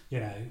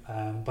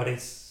 but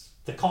it's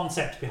the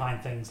concept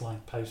behind things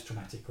like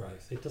post-traumatic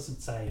growth. It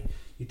doesn't say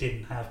you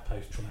didn't have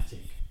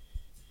post-traumatic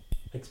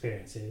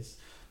experiences,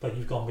 but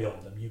you've gone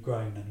beyond them, you've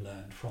grown and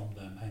learned from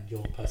them, and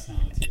your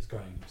personality has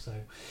grown. So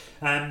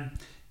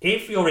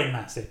if you're in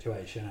that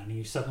situation and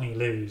you suddenly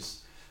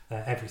lose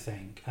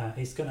everything,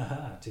 it's going to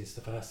hurt is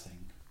the first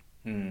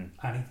thing.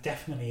 And it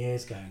definitely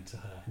is going to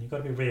hurt, and you've got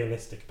to be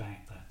realistic about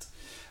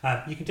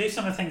that. You can do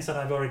some of the things that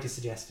I've already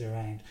suggested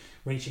around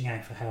reaching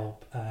out for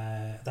help.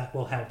 That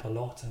will help a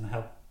lot and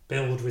help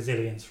build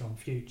resilience from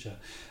future.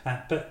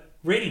 But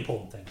really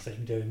important things that you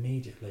can do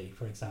immediately,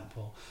 for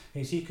example,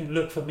 is you can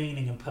look for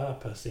meaning and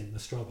purpose in the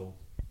struggle.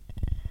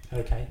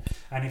 Okay,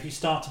 and if you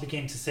start to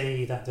begin to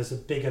see that there's a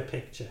bigger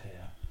picture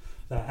here,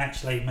 that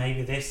actually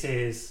maybe this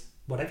is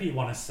whatever you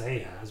want to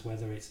say as,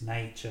 whether it's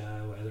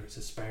nature, whether it's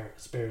a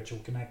spiritual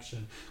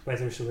connection,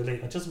 whether it's a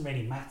religion, it doesn't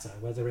really matter.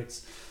 Whether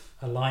it's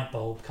a light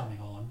bulb coming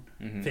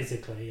on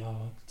physically,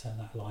 I'll turn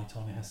that light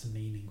on, it has some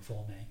meaning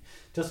for me.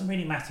 It doesn't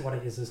really matter what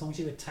it is, as long as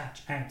you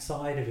attach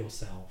outside of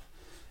yourself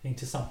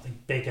into something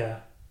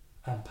bigger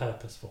and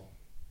purposeful.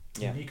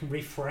 Yeah. And you can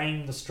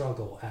reframe the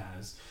struggle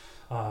as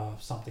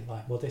something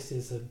like, well, this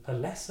is a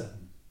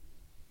lesson.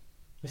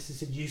 This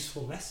is a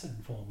useful lesson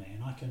for me,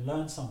 and I can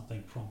learn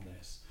something from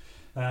this.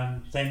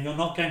 Then you're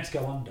not going to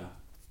go under.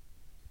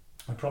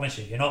 I promise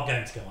you, you're not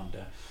going to go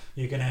under.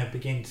 You're going to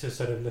begin to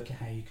sort of look at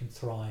how you can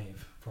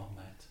thrive from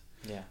that.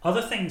 Yeah.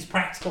 Other things,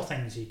 practical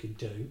things you could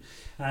do,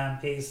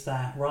 is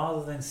that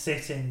rather than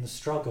sit in the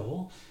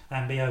struggle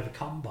and be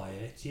overcome by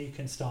it, you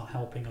can start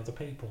helping other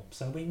people.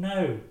 So we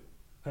know,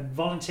 and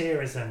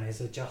volunteerism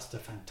is just a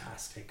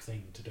fantastic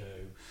thing to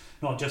do,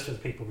 not just for the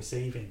people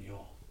receiving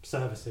your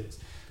services,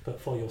 but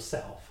for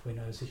yourself. We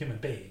know as a human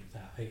being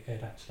that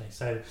it actually.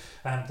 So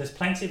there's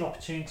plenty of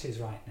opportunities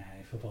right now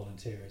for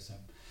volunteerism.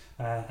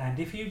 And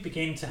if you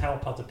begin to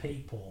help other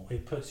people,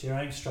 it puts your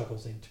own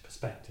struggles into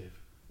perspective.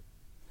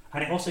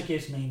 And it also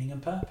gives meaning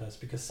and purpose,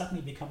 because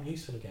suddenly you become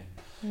useful again.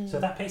 So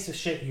that piece of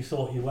shit you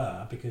thought you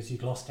were because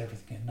you'd lost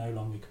everything and no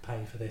longer could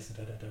pay for this,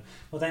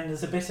 well, then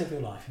there's a bit of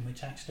your life in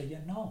which actually you're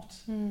not.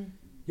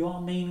 You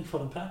are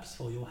meaningful and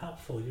purposeful, you're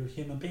helpful, you're a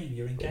human being,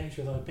 you're engaged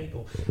with other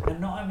people.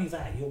 And not only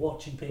that, you're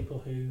watching people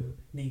who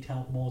need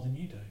help more than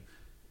you do.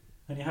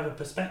 And you have a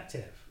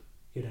perspective,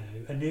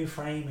 a new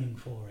framing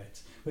for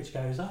it, which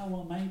goes, oh,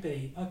 well,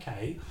 maybe,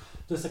 okay,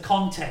 there's a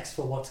context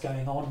for what's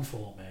going on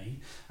for me,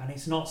 and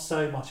it's not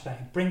so much about,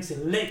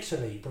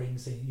 literally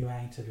brings you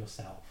out of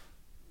yourself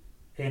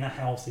in a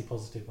healthy,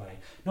 positive way.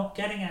 Not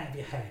getting out of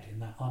your head in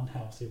that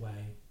unhealthy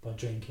way by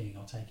drinking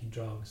or taking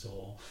drugs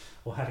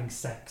or having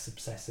sex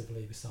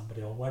obsessively with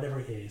somebody or whatever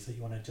it is that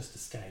you want to just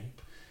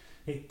escape.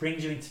 It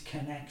brings you into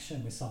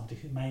connection with somebody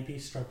who may be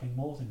struggling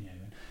more than you.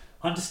 And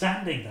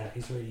understanding that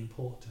is really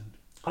important.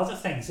 Other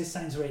things, this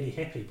sounds really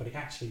hippie, but it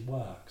actually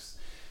works.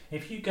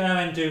 If you go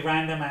and do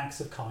random acts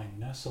of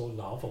kindness or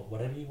love or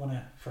whatever you want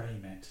to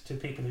frame it to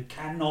people who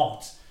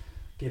cannot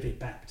give it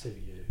back to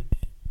you,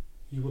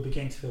 you will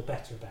begin to feel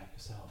better about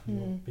yourself. You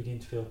will begin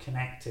to feel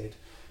connected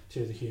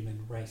to the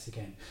human race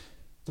again.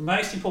 The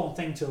most important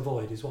thing to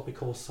avoid is what we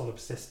call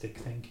solipsistic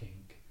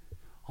thinking.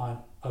 I'm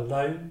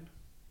alone,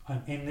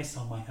 I'm in this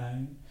on my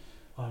own,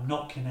 I'm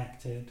not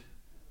connected.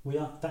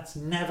 That's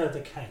never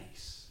the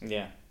case.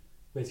 Yeah.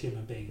 With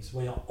human beings,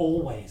 we are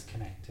always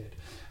connected.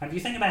 And if you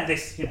think about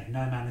this,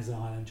 no man is an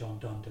island, John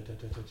Donne,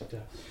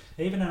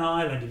 Even an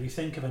island, if you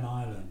think of an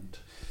island,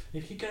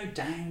 if you go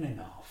down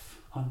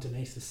enough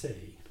underneath the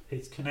sea,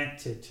 it's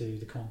connected to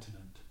the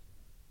continent.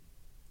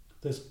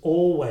 There's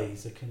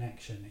always a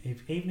connection.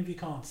 Even if you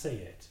can't see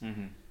it,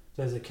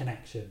 there's a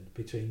connection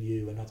between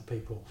you and other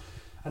people.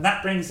 And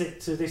that brings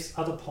it to this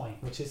other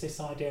point, which is this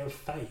idea of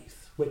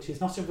faith, which is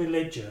not a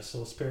religious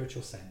or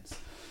spiritual sense.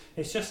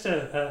 It's just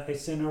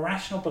it's an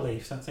irrational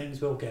belief that things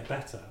will get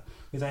better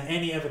without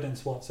any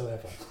evidence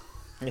whatsoever.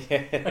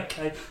 Yeah.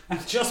 Okay,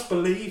 and just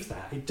believe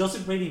that. It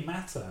doesn't really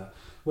matter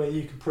whether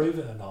you can prove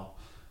it or not.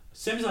 As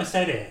soon as I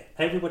said it,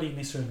 everybody in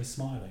this room is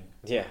smiling.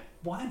 Yeah.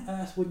 Why on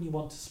earth wouldn't you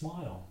want to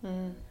smile?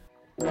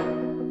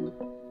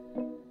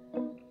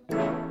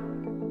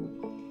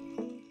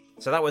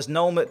 So that was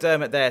Noel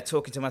McDermott there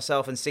talking to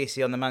myself and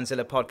Cece on the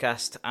Manzilla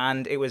podcast,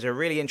 and it was a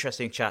really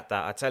interesting chat.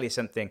 That I tell you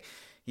something.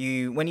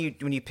 When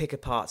you pick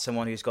apart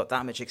someone who's got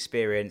that much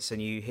experience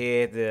and you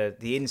hear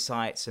the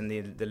insights and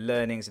the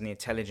learnings and the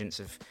intelligence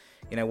of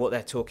what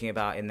they're talking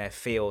about in their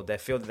field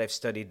that they've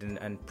studied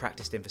and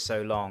practiced in for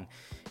so long.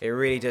 It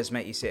really does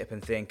make you sit up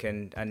and think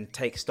and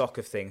take stock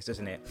of things,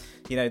 doesn't it?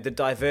 The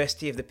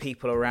diversity of the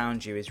people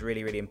around you is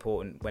really, really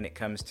important when it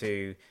comes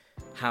to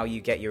how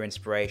you get your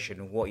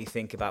inspiration, what you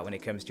think about when it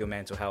comes to your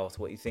mental health,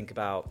 what you think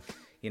about,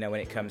 when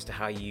it comes to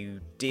how you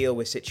deal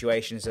with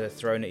situations that are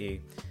thrown at you.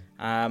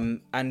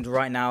 And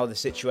right now the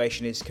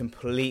situation is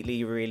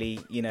completely really,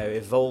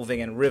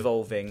 evolving and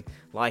revolving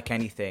like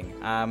anything.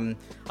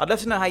 I'd love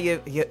to know how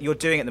you're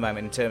doing at the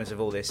moment in terms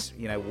of all this,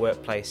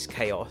 workplace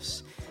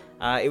chaos.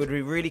 It would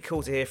be really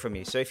cool to hear from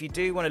you. So if you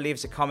do want to leave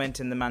us a comment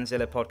in the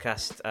Manzilla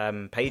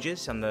podcast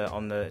pages, on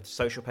the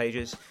social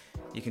pages,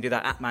 you can do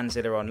that at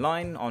Manzilla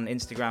Online on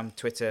Instagram,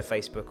 Twitter,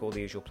 Facebook, all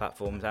the usual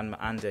platforms, and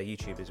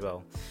YouTube as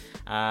well.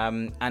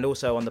 And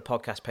also on the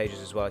podcast pages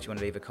as well if you want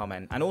to leave a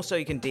comment. And also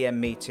you can DM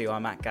me too.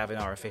 I'm at Gavin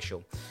R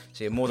Official.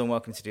 So you're more than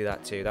welcome to do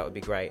that too. That would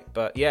be great.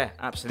 But yeah,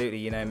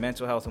 absolutely.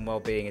 Mental health and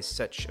well-being is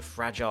such a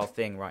fragile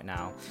thing right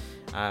now.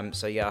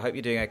 So yeah, I hope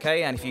you're doing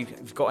okay. And if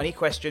you've got any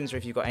questions or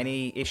if you've got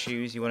any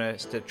issues you want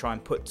us to try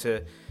and put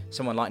to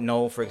someone like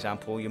Noel, for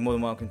example, you're more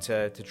than welcome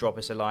to drop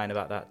us a line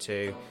about that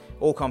too.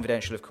 All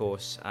confidential, of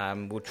course.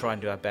 We'll try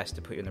and do our best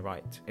to put you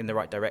in the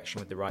right direction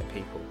with the right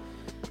people.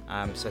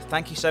 So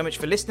thank you so much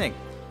for listening.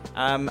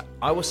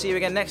 I will see you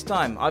again next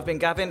time. I've been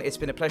Gavin. It's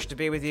been a pleasure to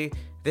be with you.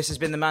 This has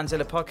been the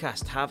Manzilla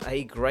Podcast. Have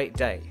a great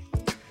day.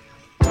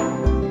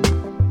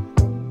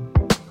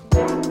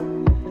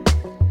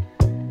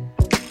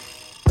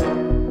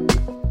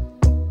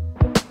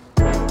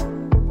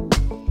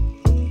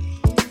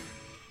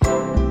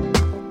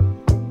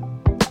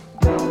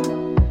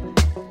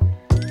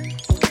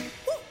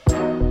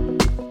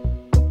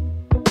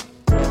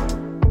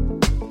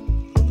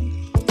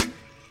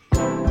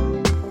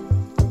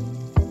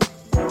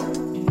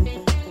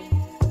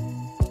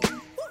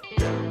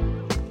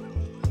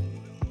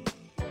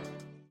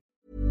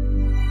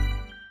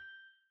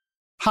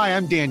 Hi,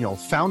 I'm Daniel,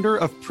 founder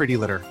of Pretty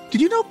Litter.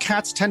 Did you know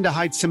cats tend to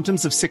hide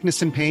symptoms of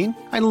sickness and pain?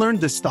 I learned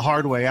this the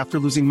hard way after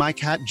losing my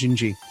cat,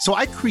 Gingy. So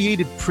I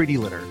created Pretty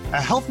Litter,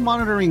 a health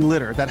monitoring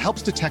litter that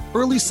helps detect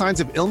early signs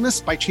of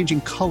illness by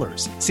changing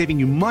colors, saving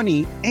you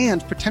money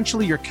and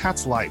potentially your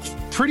cat's life.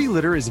 Pretty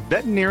Litter is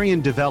veterinarian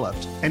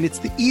developed, and it's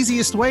the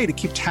easiest way to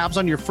keep tabs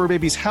on your fur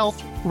baby's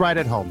health right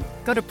at home.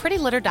 Go to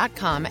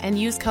prettylitter.com and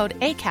use code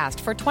ACAST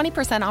for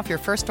 20% off your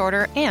first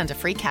order and a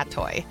free cat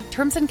toy.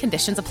 Terms and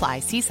conditions apply.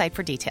 See site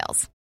for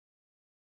details.